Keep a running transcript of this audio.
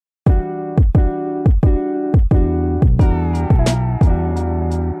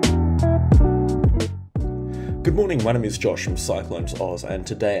Good morning, my name is Josh from CyclonesOZ, and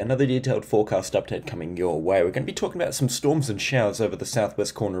today another detailed forecast update coming your way. We're going to be talking about some storms and showers over the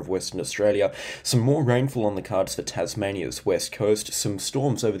southwest corner of Western Australia, some more rainfall on the cards for Tasmania's west coast, some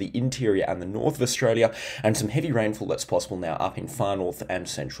storms over the interior and the north of Australia, and some heavy rainfall that's possible now up in far north and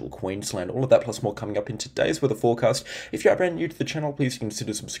central Queensland. All of that plus more coming up in today's weather forecast. If you are brand new to the channel, please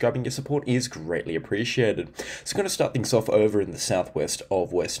consider subscribing. Your support is greatly appreciated. So I'm going to start things off over in the southwest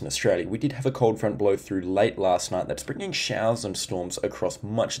of Western Australia. We did have a cold front blow through late last night that's bringing showers and storms across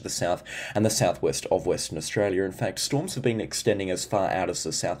much of the south and the southwest of Western Australia. In fact, storms have been extending as far out as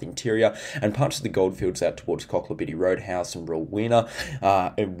the south interior and parts of the goldfields out towards Cocklabiddy Roadhouse and Rowena,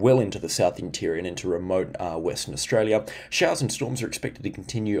 well into the south interior and into remote Western Australia. Showers and storms are expected to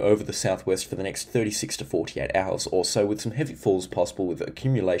continue over the southwest for the next 36 to 48 hours or so, with some heavy falls possible with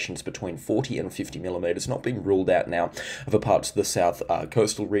accumulations between 40 and 50 millimetres not being ruled out now over parts of the south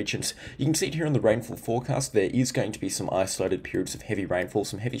coastal regions. You can see it here in the rainfall forecast. There is going to be some isolated periods of heavy rainfall,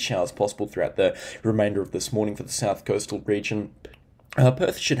 some heavy showers possible throughout the remainder of this morning for the south coastal region.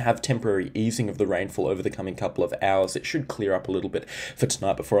 Perth should have temporary easing of the rainfall over the coming couple of hours. It should clear up a little bit for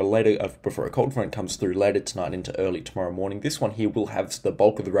tonight before a cold front comes through later tonight into early tomorrow morning. This one here will have the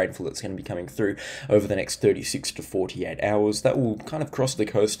bulk of the rainfall that's going to be coming through over the next 36 to 48 hours. That will kind of cross the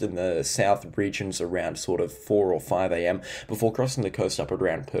coast in the south regions around sort of 4 or 5 a.m. before crossing the coast up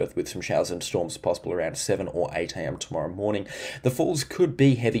around Perth with some showers and storms possible around 7 or 8 a.m. tomorrow morning. The falls could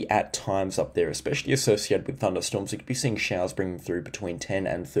be heavy at times up there, especially associated with thunderstorms. You could be seeing showers bringing through between 10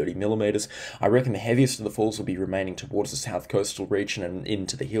 and 30 millimetres. I reckon the heaviest of the falls will be remaining towards the south coastal region and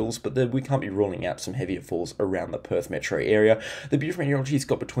into the hills, but we can't be ruling out some heavier falls around the Perth metro area. The Bureau of Meteorology's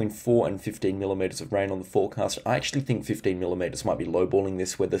got between 4 and 15 millimetres of rain on the forecast. I actually think 15 millimetres might be lowballing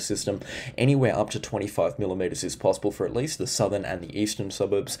this weather system. Anywhere up to 25 millimetres is possible for at least the southern and the eastern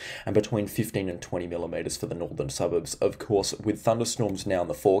suburbs, and between 15 and 20 millimetres for the northern suburbs. Of course, with thunderstorms now in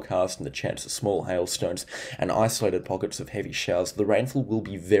the forecast and the chance of small hailstones and isolated pockets of heavy showers, the rainfall will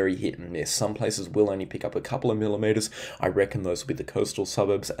be very hit and miss. Some places will only pick up a couple of millimetres. I reckon those will be the coastal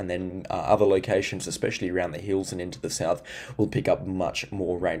suburbs, and then other locations, especially around the hills and into the south, will pick up much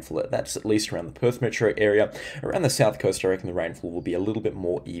more rainfall. That's at least around the Perth metro area. Around the south coast, I reckon the rainfall will be a little bit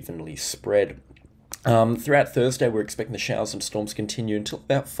more evenly spread. Throughout Thursday, we're expecting the showers and storms continue until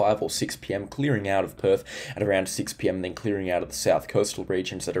about 5 or 6 p.m, clearing out of Perth at around 6 p.m, and then clearing out of the south coastal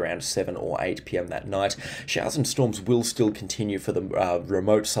regions at around 7 or 8 p.m. that night. Showers and storms will still continue for the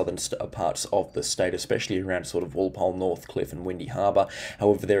remote southern parts of the state, especially around sort of Walpole, Northcliffe and Windy Harbour.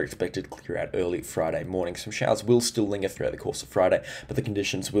 However, they're expected to clear out early Friday morning. Some showers will still linger throughout the course of Friday, but the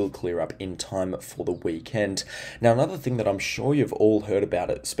conditions will clear up in time for the weekend. Now, another thing that I'm sure you've all heard about,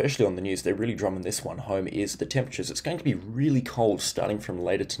 it, especially on the news, they're really drumming this one home, is the temperatures. It's going to be really cold starting from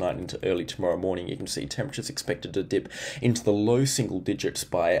later tonight into early tomorrow morning. You can see temperatures expected to dip into the low single digits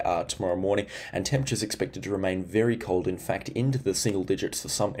by tomorrow morning, and temperatures expected to remain very cold, in fact into the single digits for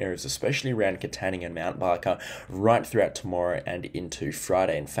some areas, especially around Katanning and Mount Barker, right throughout tomorrow and into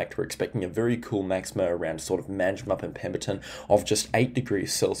Friday. In fact, we're expecting a very cool maxima around sort of Manjimup and Pemberton of just 8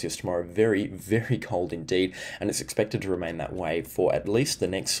 degrees Celsius tomorrow. Very, very cold indeed, and it's expected to remain that way for at least the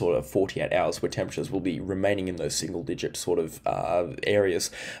next sort of 48 hours, where temperatures will be remaining in those single digit sort of areas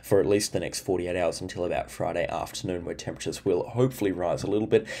for at least the next 48 hours until about Friday afternoon, where temperatures will hopefully rise a little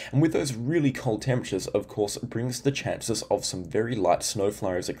bit. And with those really cold temperatures, of course, it brings the chances of some very light snow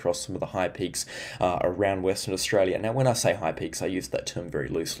flurries across some of the high peaks around Western Australia. Now, when I say high peaks, I use that term very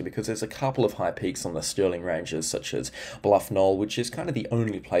loosely because there's a couple of high peaks on the Stirling Ranges, such as Bluff Knoll, which is kind of the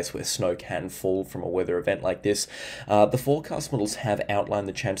only place where snow can fall from a weather event like this. The forecast models have outlined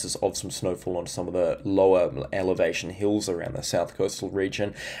the chances of some snowfall on some of the lower elevation hills around the south coastal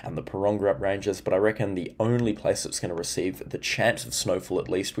region and the Parongarup Ranges, but I reckon the only place that's going to receive the chance of snowfall, at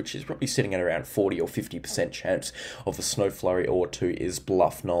least, which is probably sitting at around 40 or 50% chance of a snow flurry or two, is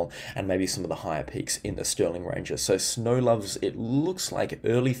Bluff Knoll and maybe some of the higher peaks in the Stirling Ranges. So snow loves, it looks like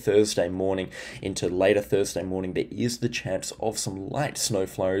early Thursday morning into later Thursday morning, there is the chance of some light snow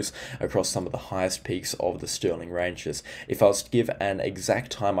flurries across some of the highest peaks of the Stirling Ranges. If I was to give an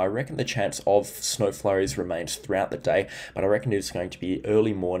exact time, I reckon the chance of snow flurries remains throughout the day, but I reckon it's going to be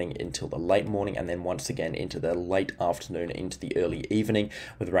early morning until the late morning, and then once again into the late afternoon into the early evening,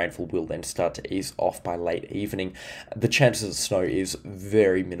 where the rainfall will then start to ease off by late evening. The chances of snow is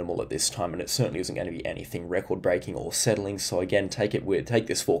very minimal at this time, and it certainly isn't going to be anything record-breaking or settling. So again, take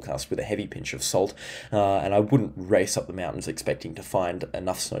this forecast with a heavy pinch of salt, and I wouldn't race up the mountains expecting to find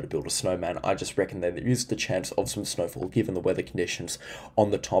enough snow to build a snowman. I just reckon that there is the chance of some snowfall given the weather conditions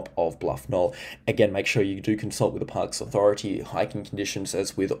on the top of Bluff Knoll. Again, make sure you do consult with the Parks Authority. Hiking conditions,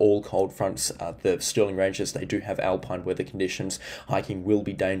 as with all cold fronts, the Stirling Ranges, they do have alpine weather conditions. Hiking will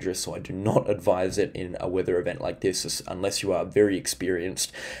be dangerous, so I do not advise it in a weather event like this unless you are very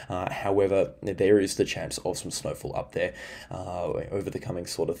experienced. However, there is the chance of some snowfall up there over the coming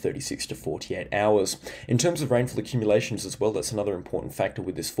sort of 36 to 48 hours. In terms of rainfall accumulations as well, that's another important factor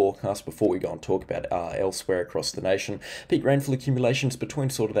with this forecast before we go and talk about elsewhere across the nation. Peak rainfall accumulations between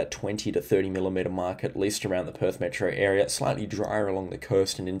sort of that 20 to 30 millimetre mark, at least around the Perth metro area. Slightly drier along the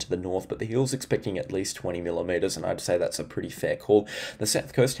coast and into the north, but the hills expecting at least 20 millimetres, and I'd say that's a pretty fair call. The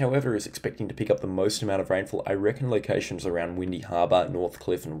south coast, however, is expecting to pick up the most amount of rainfall. I reckon locations around Windy Harbour,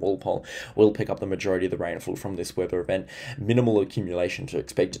 Northcliffe and Walpole will pick up the majority of the rainfall from this weather event. Minimal accumulations are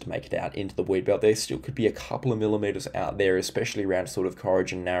expected to make it out into the wheat belt. There still could be a couple of millimetres out there, especially around sort of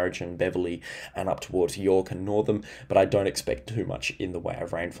Corrigin, Narrogin, Beverley and up towards York and Northam, but I don't expect too much in the way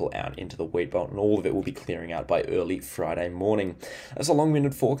of rainfall out into the wheat belt, and all of it will be clearing out by early Friday morning. As a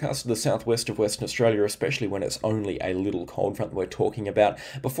long-winded forecast of the southwest of Western Australia, especially when it's only a little cold front that we're talking about,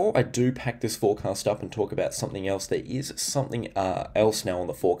 before I do pack this forecast up and talk about something else, there is something else now on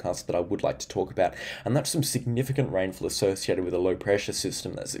the forecast that I would like to talk about, and that's some significant rainfall associated with a low pressure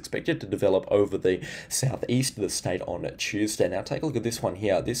system that's expected to develop over the southeast of the state on Tuesday. Now take a look at this one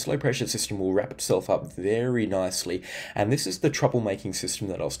here. This low pressure system will wrap itself up very nicely, and this is the troublemaking system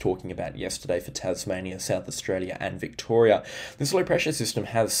that I was talking about yesterday for Tasmania, South Australia and Victoria. This low pressure system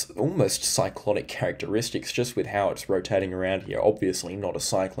has almost cyclonic characteristics just with how it's rotating around here. Obviously not a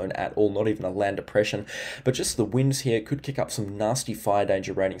cyclone at all, not even a land depression, but just the winds here could kick up some nasty fire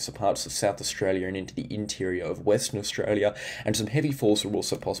danger ratings for parts of South Australia and into the interior of Western Australia, and some heavy falls are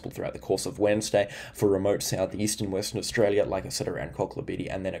also possible throughout the course of Wednesday for remote southeastern Western Australia, like I said, around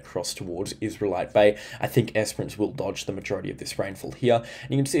Cocklabiddy and then across towards Israelite Bay. I think Esperance will dodge the majority of this rainfall here,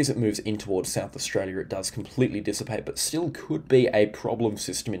 and you can see as it moves in towards South Australia it does completely dissipate, but still could be a problem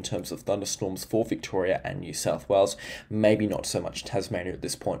system in terms of thunderstorms for Victoria and New South Wales. Maybe not so much Tasmania at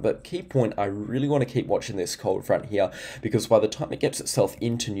this point, but key point, I really want to keep watching this cold front here, because by the time it gets itself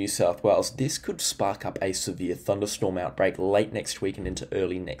into New South Wales, this could spark up a severe thunderstorm outbreak late next week and into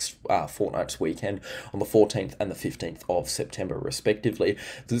early next fortnight's weekend on the 14th and the 15th of September respectively.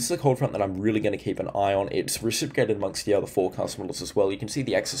 So this is a cold front that I'm really going to keep an eye on. It's reciprocated amongst the other forecast models as well. You can see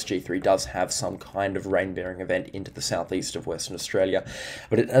the Axis G3 does have some kind of rain-bearing event into the southeast of Western Australia,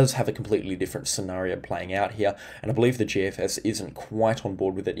 but it does have a completely different scenario playing out here, and I believe the GFS isn't quite on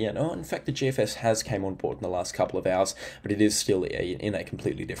board with it yet. Oh, in fact, the GFS has came on board in the last couple of hours, but it is still in a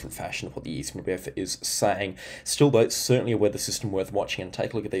completely different fashion of what the Eastern WF is saying. Still, though, it's certainly a weather system worth watching, and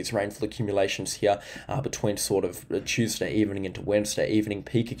take a look at these rainfall accumulations here between sort of Tuesday evening into Wednesday evening.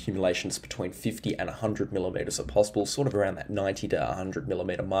 Peak accumulations between 50 and 100 millimetres are possible, sort of around that 90 to 100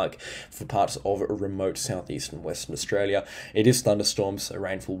 millimetre mark for parts of remote southeast and Western Australia. It is thunderstorms, so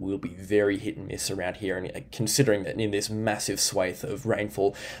rainfall will be very hit and miss around here, and considering that in this massive swathe of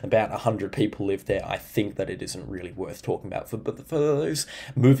rainfall about 100 people live there, I think that it isn't really worth talking about. But for those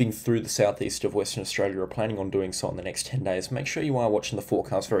moving through the southeast of Western Australia or planning on doing so in the next 10 days, make sure you are watching the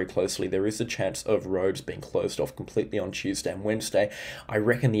forecast very closely. There is a chance of roads being closed off completely on Tuesday and Wednesday. I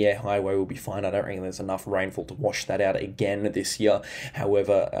reckon the air highway will be fine. I don't reckon there's enough rainfall to wash that out again this year.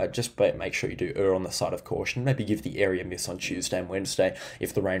 However, just make sure you do err on the side of caution. Maybe give the area a miss on Tuesday and Wednesday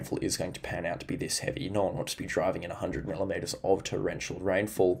if the rainfall is going to pan out to be this heavy. No one wants to be driving in 100 millimetres of torrential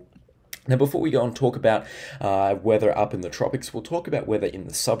rainfall. Now, before we go and talk about weather up in the tropics, we'll talk about weather in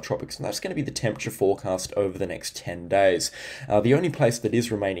the subtropics, and that's going to be the temperature forecast over the next 10 days. The only place that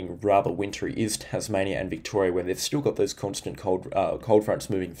is remaining rather wintry is Tasmania and Victoria, where they've still got those constant cold fronts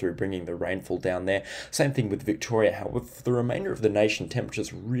moving through, bringing the rainfall down there. Same thing with Victoria. However, for the remainder of the nation,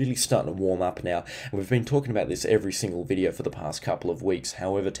 temperatures really starting to warm up now, and we've been talking about this every single video for the past couple of weeks.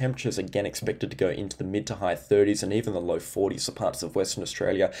 However, temperatures again expected to go into the mid to high 30s and even the low 40s for parts of Western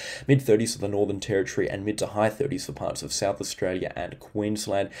Australia, mid 30s for the Northern Territory, and mid to high 30s for parts of South Australia and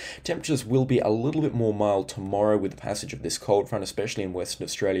Queensland. Temperatures will be a little bit more mild tomorrow with the passage of this cold front, especially in Western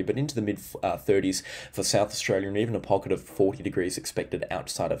Australia, but into the mid 30s for South Australia, and even a pocket of 40 degrees expected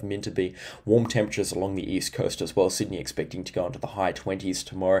outside of Minterby. Warm temperatures along the east coast as well. Sydney expecting to go into the high 20s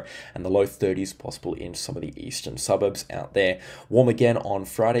tomorrow, and the low 30s possible in some of the eastern suburbs out there. Warm again on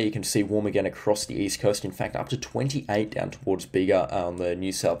Friday. You can see warm again across the east coast. In fact, up to 28 down towards Bega on the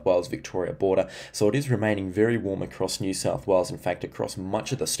New South Wales Victoria border, so it is remaining very warm across New South Wales, in fact across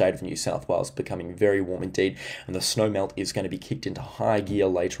much of the state of New South Wales, becoming very warm indeed, and the snow melt is going to be kicked into high gear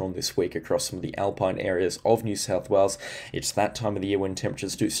later on this week across some of the alpine areas of New South Wales. It's that time of the year when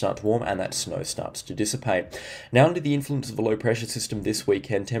temperatures do start to warm and that snow starts to dissipate. Now, under the influence of the low pressure system this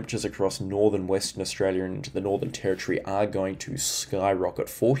weekend, temperatures across northern Western Australia and into the Northern Territory are going to skyrocket.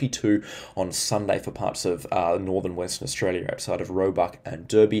 42 on Sunday for parts of northern Western Australia outside of Roebuck and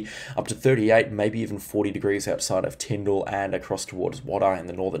Derby, up to 38, maybe even 40 degrees outside of Tyndall and across towards Wadeye in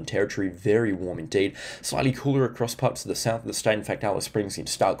the Northern Territory. Very warm indeed. Slightly cooler across parts of the south of the state. In fact, Alice Springs, in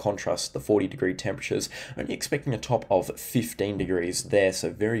stark contrast to the 40-degree temperatures, only expecting a top of 15 degrees there, so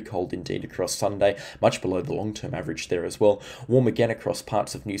very cold indeed across Sunday, much below the long-term average there as well. Warm again across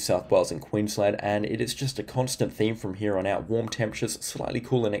parts of New South Wales and Queensland, and it is just a constant theme from here on out. Warm temperatures, slightly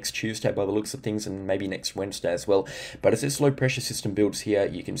cooler next Tuesday by the looks of things, and maybe next Wednesday as well. But as this low pressure system builds here,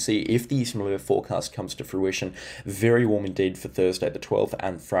 you can see if the Eastern River forecast comes to fruition, very warm indeed for Thursday the 12th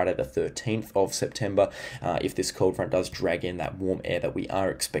and Friday the 13th of September, if this cold front does drag in that warm air that we are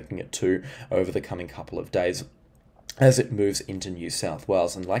expecting it to over the coming couple of days as it moves into New South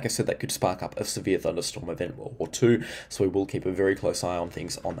Wales. And like I said, that could spark up a severe thunderstorm event or two, so we will keep a very close eye on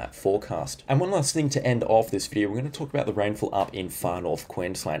things on that forecast. And one last thing to end off this video, we're going to talk about the rainfall up in far north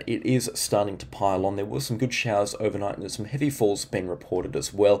Queensland. It is starting to pile on. There were some good showers overnight, and there's some heavy falls being reported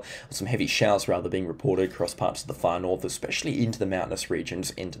as well, or some heavy showers rather being reported across parts of the far north, especially into the mountainous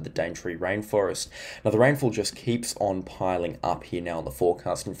regions, into the Daintree rainforest. Now, the rainfall just keeps on piling up here now on the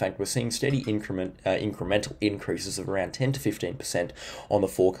forecast. In fact, we're seeing steady incremental increases of around 10 to 15% on the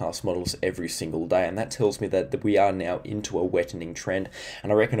forecast models every single day, and that tells me that we are now into a wettening trend.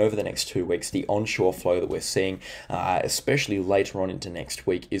 And I reckon over the next 2 weeks, the onshore flow that we're seeing, especially later on into next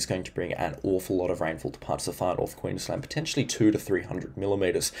week, is going to bring an awful lot of rainfall to parts of far north Queensland, potentially 200 to 300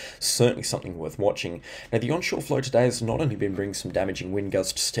 millimeters. Certainly something worth watching. Now, the onshore flow today has not only been bringing some damaging wind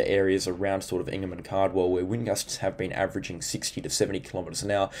gusts to areas around sort of Ingham and Cardwell, where wind gusts have been averaging 60 to 70 kilometers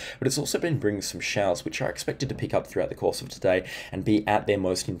an hour, but it's also been bringing some showers, which are expected to pick up throughout the course of today and be at their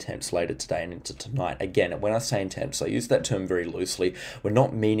most intense later today and into tonight. Again, when I say intense, I use that term very loosely. We're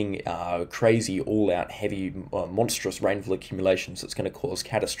not meaning crazy, all-out, heavy, monstrous rainfall accumulations that's going to cause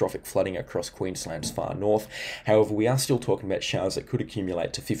catastrophic flooding across Queensland's far north. However, we are still talking about showers that could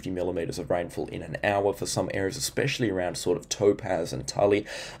accumulate to 50 millimeters of rainfall in an hour for some areas, especially around sort of Topaz and Tully.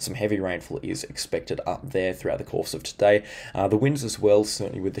 Some heavy rainfall is expected up there throughout the course of today. The winds as well,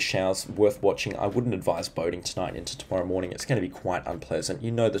 certainly with the showers, worth watching. I wouldn't advise boating tonight into tomorrow morning. It's going to be quite unpleasant. You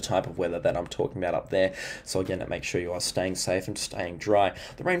know the type of weather that I'm talking about up there. So again, make sure you are staying safe and staying dry.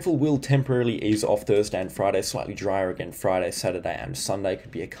 The rainfall will temporarily ease off Thursday and Friday, slightly drier again Friday, Saturday and Sunday. Could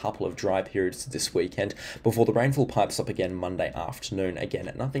be a couple of dry periods this weekend before the rainfall pipes up again Monday afternoon.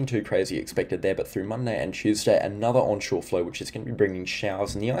 Again, nothing too crazy expected there, but through Monday and Tuesday, another onshore flow, which is going to be bringing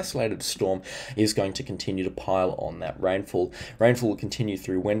showers, and the isolated storm is going to continue to pile on that rainfall. Rainfall will continue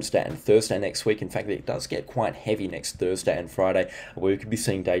through Wednesday and Thursday next week. In fact, it does get quite heavy next Thursday and Friday, where we could be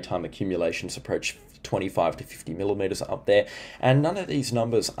seeing daytime accumulations approach 25 to 50 millimeters up there, and none of these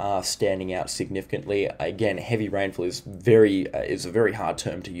numbers are standing out significantly. Again, heavy rainfall is a very hard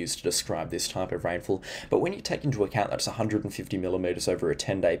term to use to describe this type of rainfall, but when you take into account that's 150 millimeters over a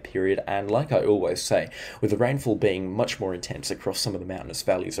 10-day period, and like I always say, with the rainfall being much more intense across some of the mountainous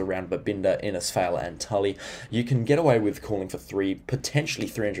valleys around Babinda, Innisfail and Tully, you can get away with calling for potentially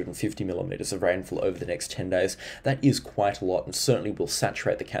 350 millimeters of rainfall over the next 10 days. That is quite a lot, and certainly will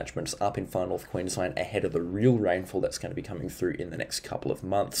saturate the catchments up in far north Queensland ahead of the real rainfall that's going to be coming through in the next couple of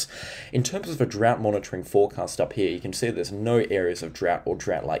months. In terms of a drought monitoring forecast up here, you can see there's no areas of drought or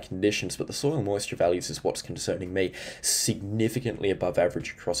drought-like conditions, but the soil moisture values is what's concerning me. Significantly above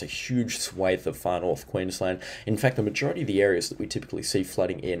average across a huge swathe of far north Queensland. In fact, the majority of the areas that we typically see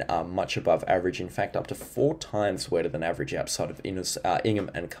flooding in are much above average, in fact up to 4 times wetter than average outside of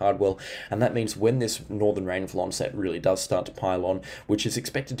Ingham and Cardwell, and that means when this northern rainfall onset really does start to pile on, which is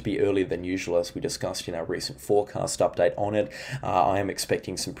expected to be earlier than usual as we discussed in our recent forecast update on it, I am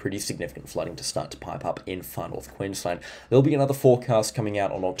expecting some pretty significant flooding to start to pipe up in far north Queensland. There'll be another forecast coming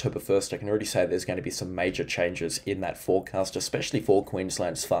out on October 1st. I can already say there's going to be some major changes in that forecast, especially for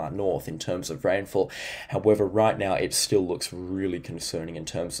Queensland's far north in terms of rainfall. However, right now it still looks really concerning in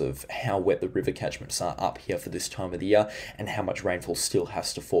terms of how wet the river catchments are up here for this time of the year, and how much rainfall still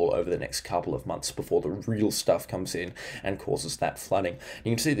has to fall over the next couple of months before the real stuff comes in and causes that flooding.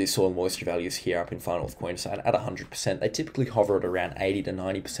 You can see these soil moisture values here up in far north Queensland at 100%. They typically hover at around 80 to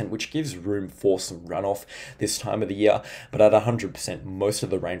 90%, which gives room for some runoff this time of the year. But at 100%, most of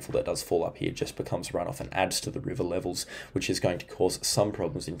the rainfall that does fall up here just becomes runoff and adds to the river levels, which is going to cause some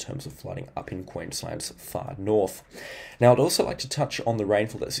problems in terms of flooding up in Queensland's far north. Now, I'd also like to touch on the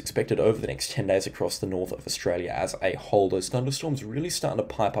rainfall that's expected over the next 10 days across the north of Australia as a whole. Those thunderstorms really starting to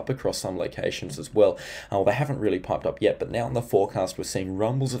pipe up across some locations as well. They haven't really piped up yet, but now in the forecast we're seeing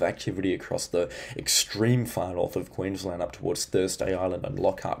rumbles of activity across the extreme far north of Queensland up towards Thursday Island and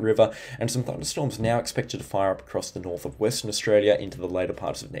Lockhart River, and some thunderstorms now expected to fire up across the north of Western Australia into the later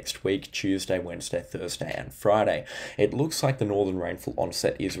parts of next week, Tuesday, Wednesday, Thursday and Friday. It looks like the northern rainfall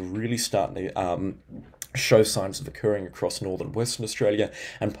onset is really starting to show signs of occurring across northern Western Australia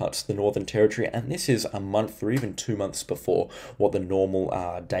and parts of the Northern Territory, and this is a month or even 2 months before what the normal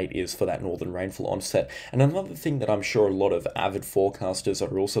date is for that northern rainfall onset. And another thing that I'm sure a lot of avid forecasters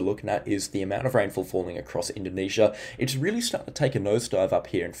are also looking at is the amount of rainfall falling across Indonesia. It's really starting to take a nosedive up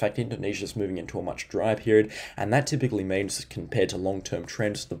here. In fact, Indonesia is moving into a much drier period, and that typically means, compared to long-term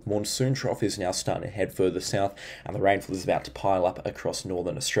trends, the monsoon trough is now starting to head further south, and the rainfall is about to pile up across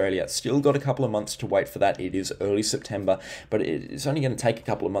northern Australia. It's still got a couple of months to wait for that. It is early September, but it's only going to take a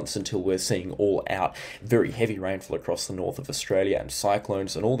couple of months until we're seeing all out very heavy rainfall across the north of Australia and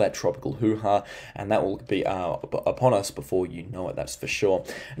cyclones and all that tropical hoo-ha, and that will be upon us before you know it, that's for sure.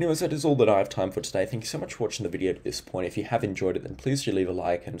 Anyways, that is all that I have time for today. Thank you so much for watching the video to this point. If you have enjoyed it, then please do leave a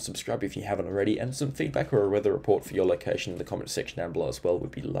like and subscribe if you haven't already, and some feedback or a weather report for your location in the comment section down below as well would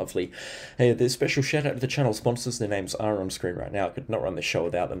be lovely. Hey, there's a special shout out to the channel sponsors. Their names are on screen right now. I could not run the show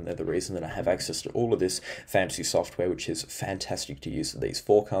without them. They're the reason that I have access to all of this fancy software, which is fantastic to use for these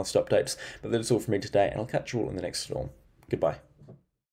forecast updates. But that is all from me today, and I'll catch you all in the next storm. Goodbye.